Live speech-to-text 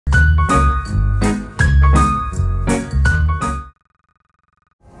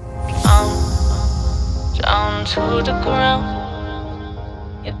down to the ground.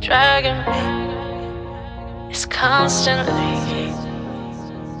 You're dragging me, it's constantly.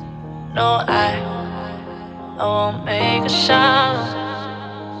 No, I won't make a sound.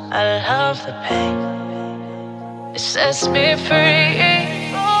 I love the pain, it sets me free.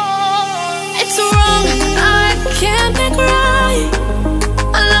 It's wrong, I can't make right.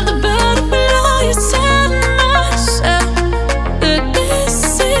 I love the bird below you, tell myself that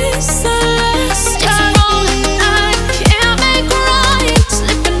this is the last time. It's wrong, I can't make right.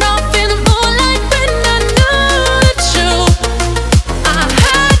 Slipping off in the moonlight when I knew the truth. I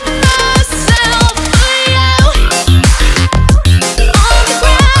hurt myself for you. On the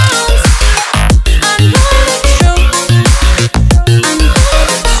ground, I know the truth. I know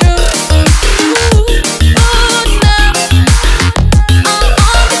the truth. Oh no, I'm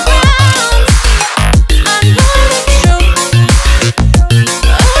on the ground. I know the truth.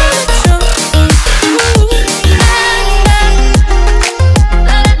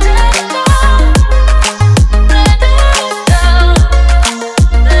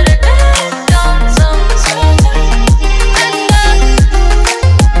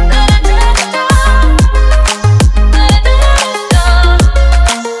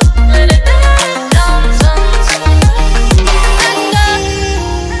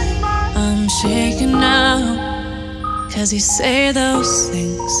 I'm shaking now, 'cause you say those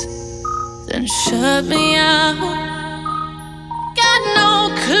things, then shut me out. Got no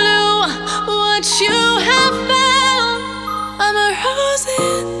clue what you have found. I'm a rose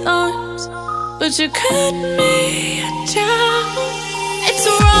in thorns, but you cut me down. It's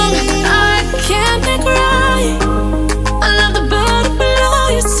wrong, I can't make right. I love the bird below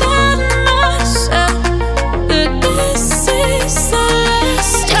you, tell myself that this is the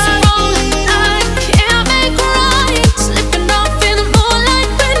last time. It's wrong, I can't make right. Slipping off in the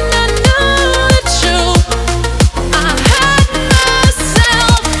moonlight when I knew the truth. I hurt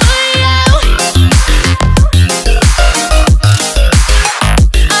myself for you.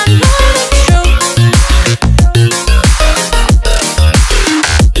 I know the truth.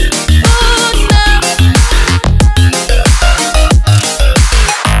 Oh no,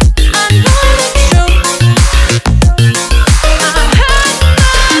 I know the truth. I hurt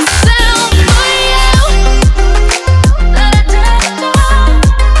myself for you. Let it down,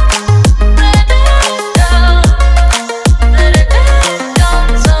 let it down, let it down,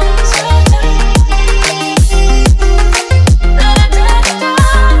 sometimes. Let it down,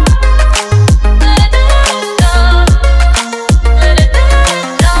 let it down, let it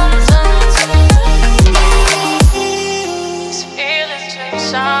down, sometimes. These feelings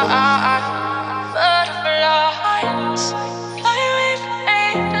inside, butterflies fly away from me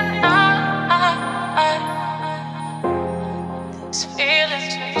tonight. These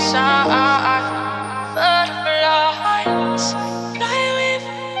feelings inside, butterflies fly away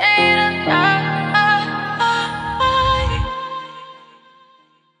from me tonight.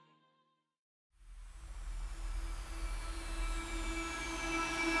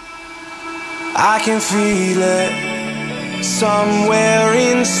 I can feel it somewhere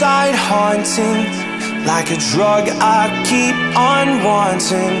inside, haunting like a drug I keep on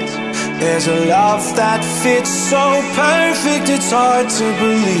wanting. There's a love that fits so perfect, it's hard to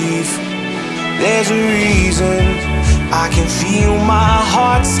believe. There's a reason I can feel my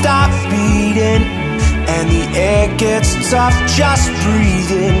heart stop beating, and the air gets tough just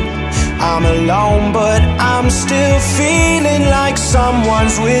breathing. I'm alone, but I'm still feeling like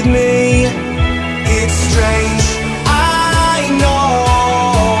someone's with me. It's strange, I know,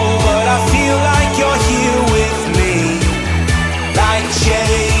 but I feel like you're here with me, like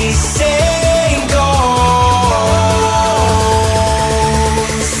chasing ghosts.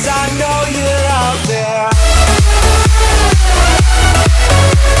 I know you're out there.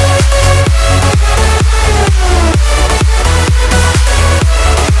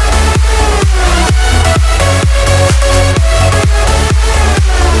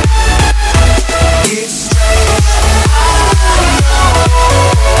 It's strange, I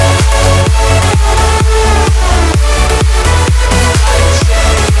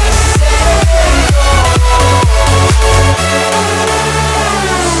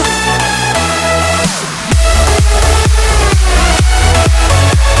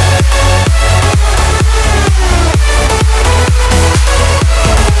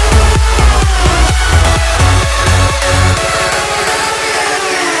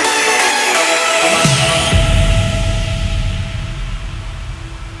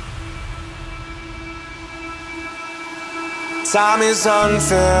Time is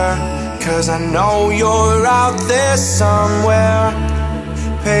unfair, 'cause I know you're out there somewhere.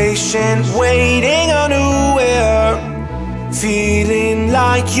 patient, waiting unaware, feeling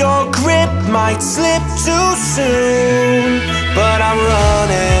like your grip might slip too soon. But I'm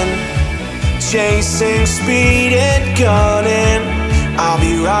running, chasing speed and gunning. I'll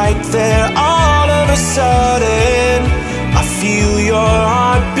be right there all of a sudden. I feel your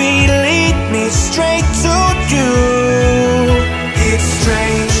heartbeat lead me straight to you. It's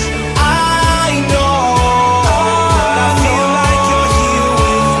strange, I know, but I feel like you're here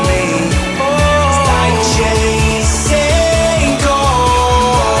with me. It's like chasing ghosts.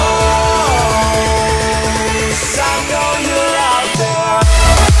 I know you're out there.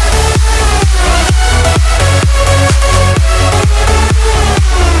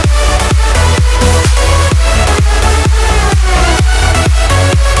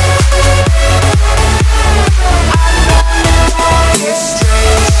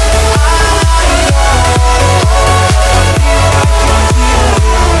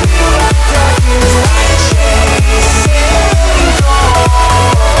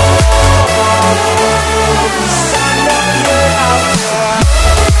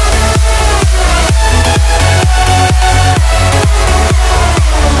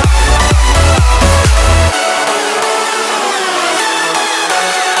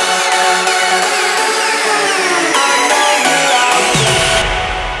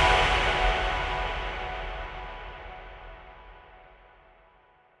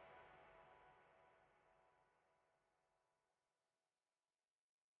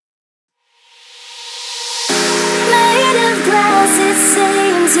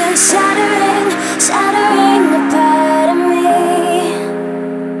 You're shattering, shattering a part of me,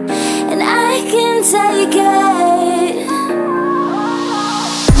 and I can take it.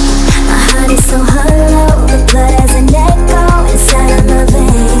 My heart is so hollow, the blood has an echo inside of my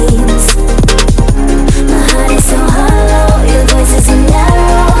veins. My heart is so hollow, your voice is an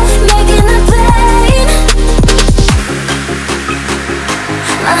arrow, making the pain.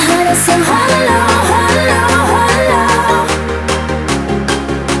 My heart is so hollow, hollow, hollow.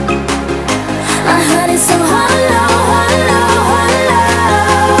 My heart is so hollow, hollow, hollow.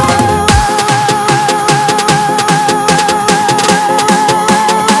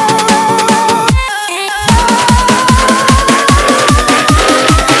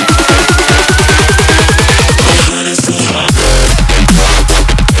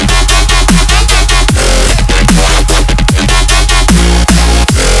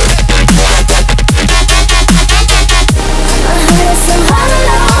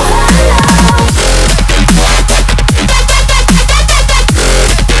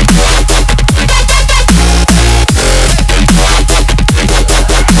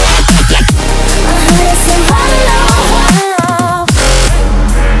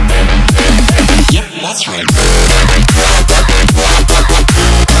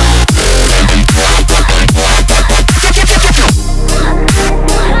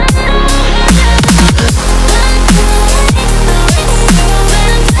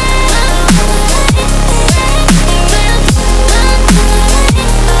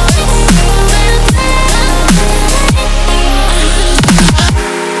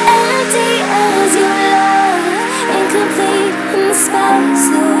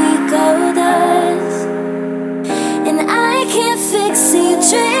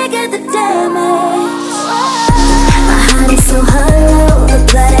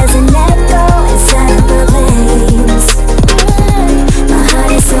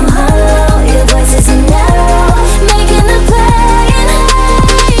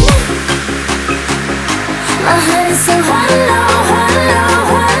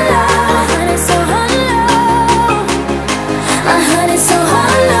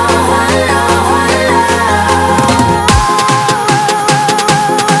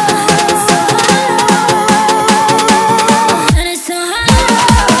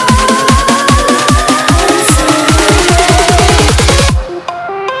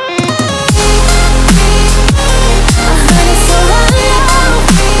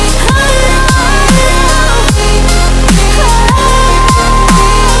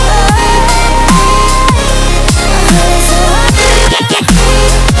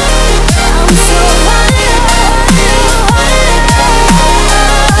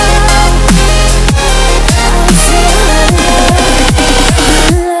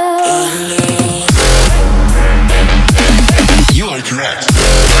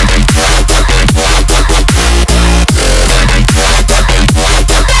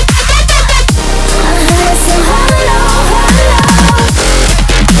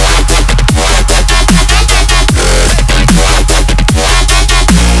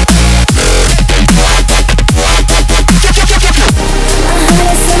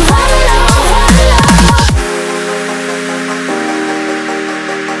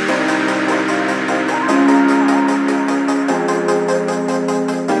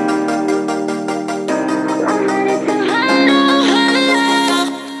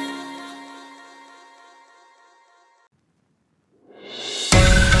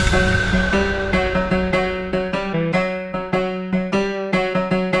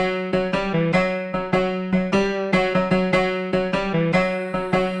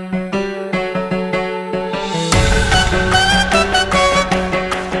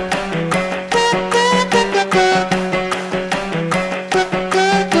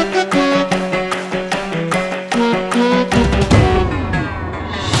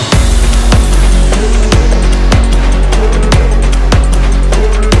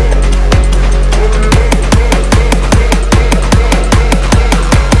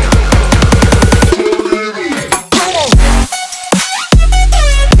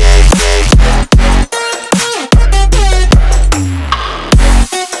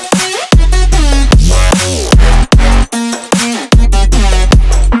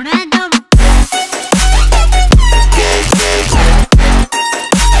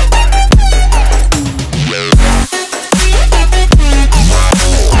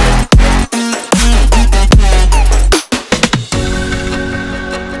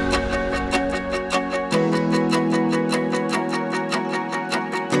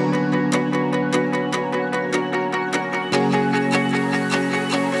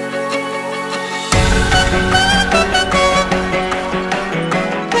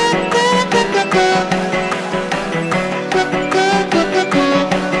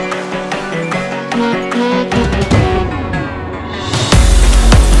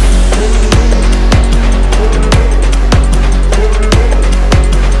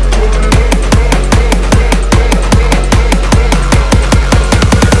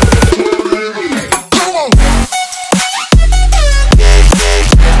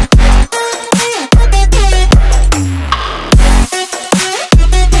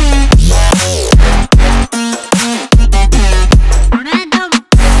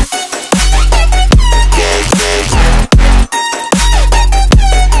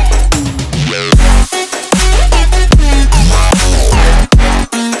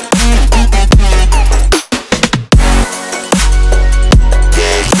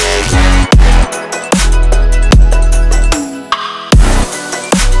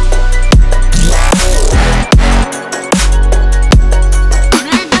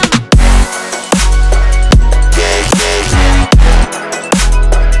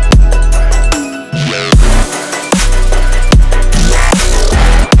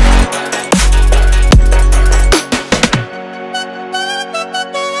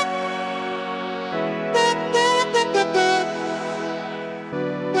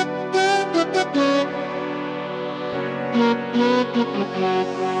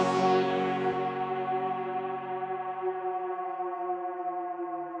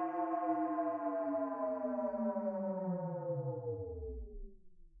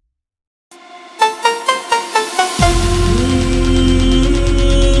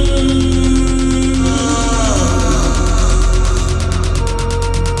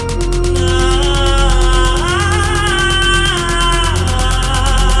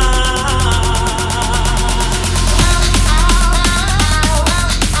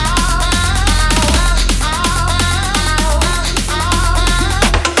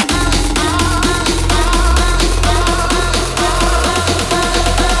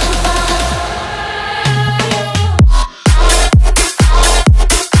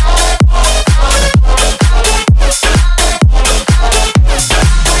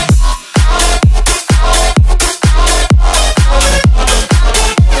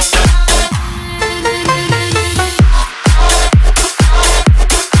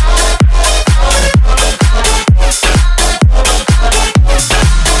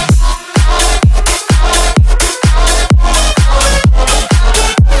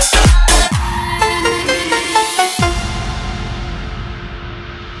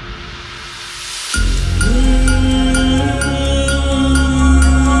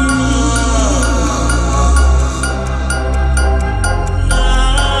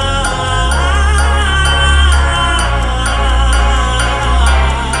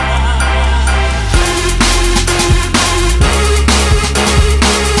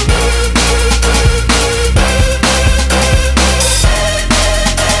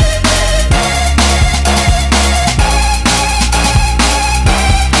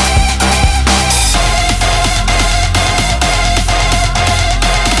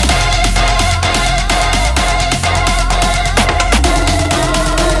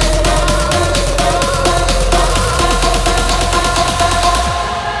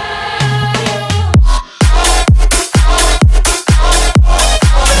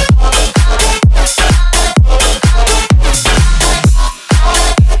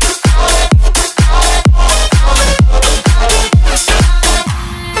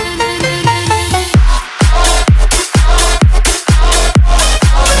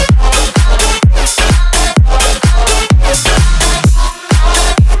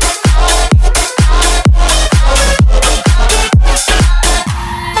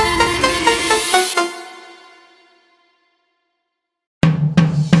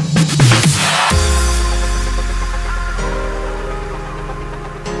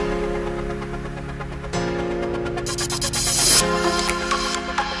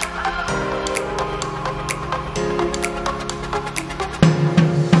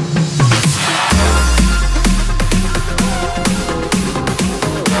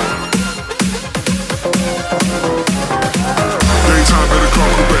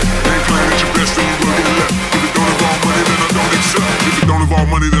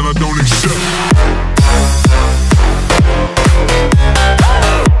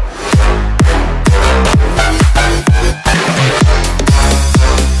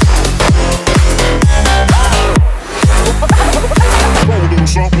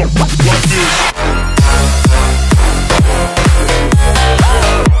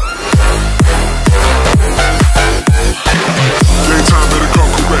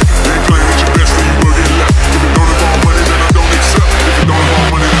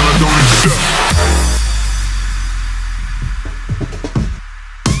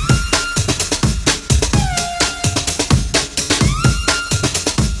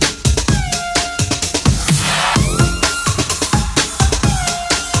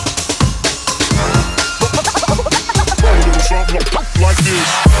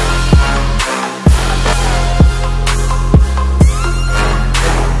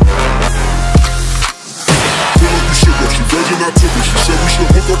 said we should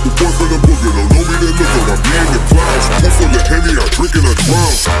hook up a boyfriend and booger. Don't know me, then look up. I be in the clouds. Pool full of Henny, I drink and I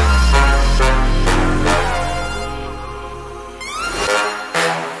drown.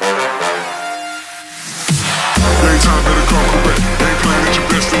 Daytime better come correct. Ain't playing at your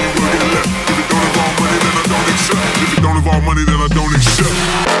best, then you will get left. If it don't involve money, then I don't accept. If it don't involve money, then I don't accept.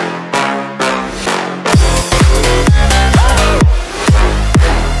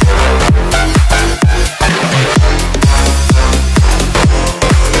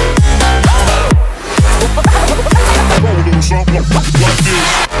 Something like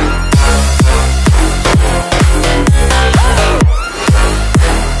this.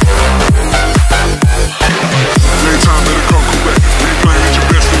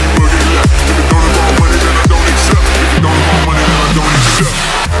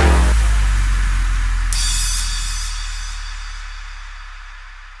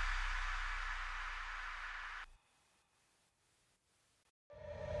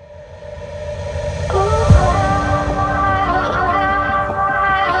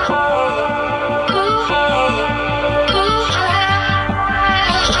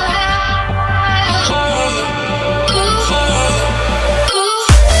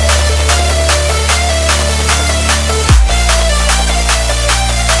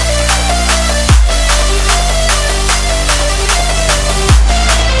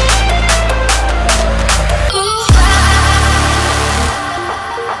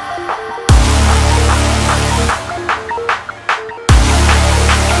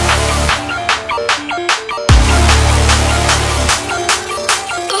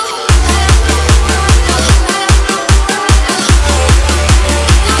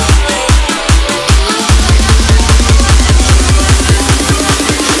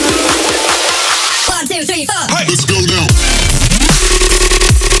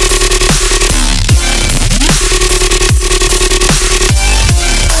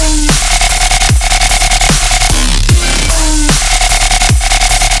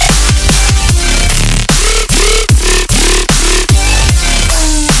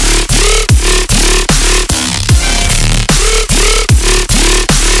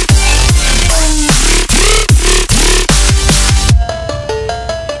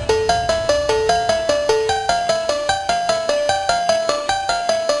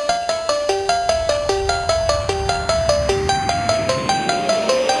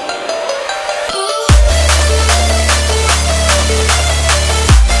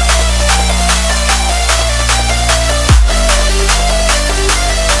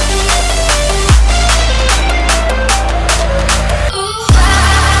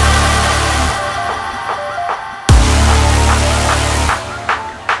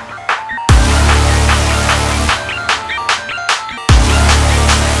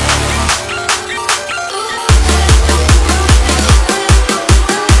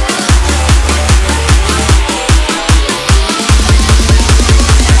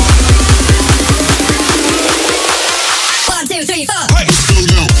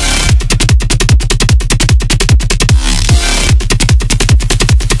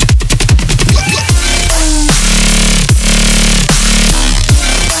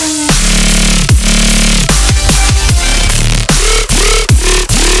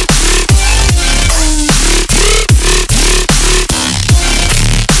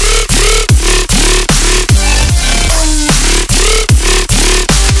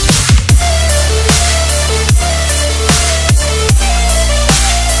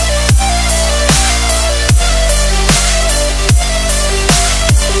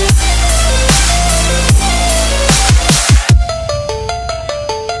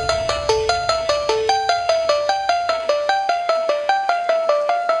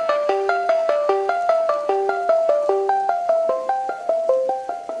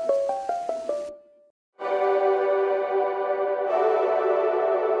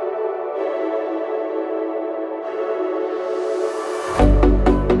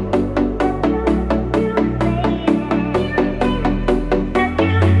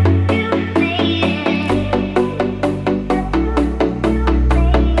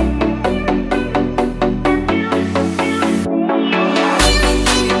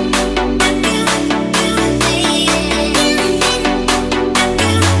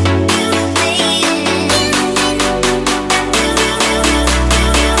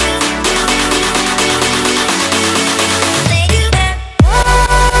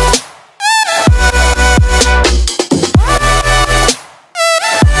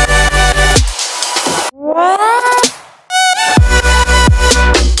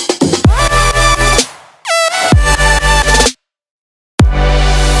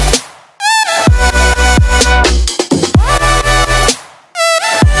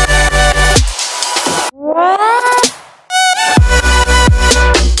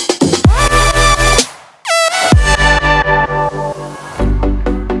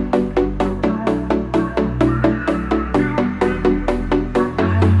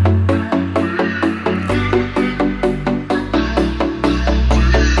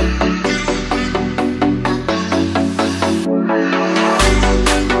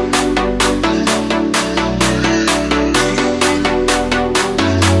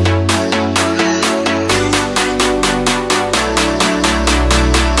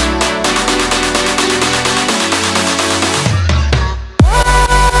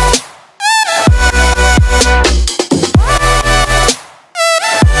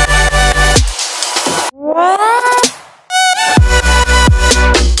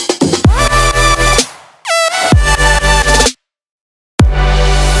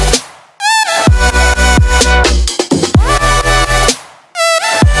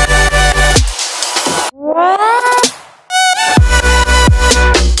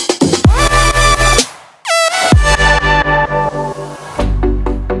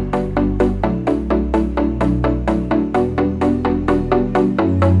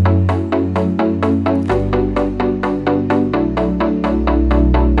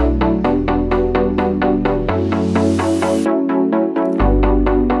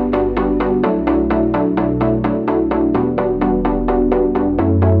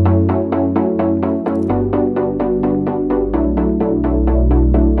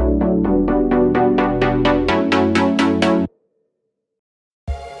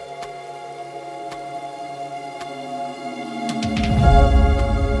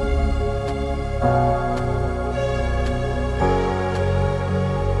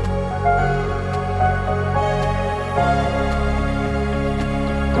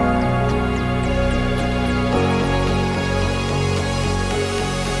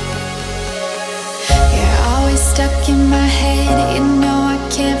 stuck in my head, you know I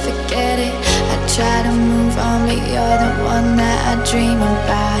can't forget it. I try to move on, but you're the one that I dream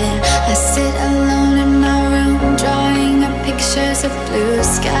about. I sit alone in my room, drawing up pictures of blue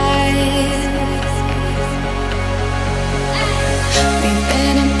skies. We've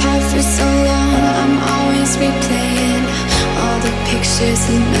been apart for so long, I'm always replaying all the pictures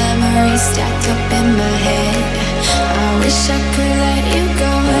and memories stacked up in my head. I wish I could let you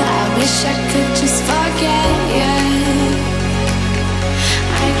go,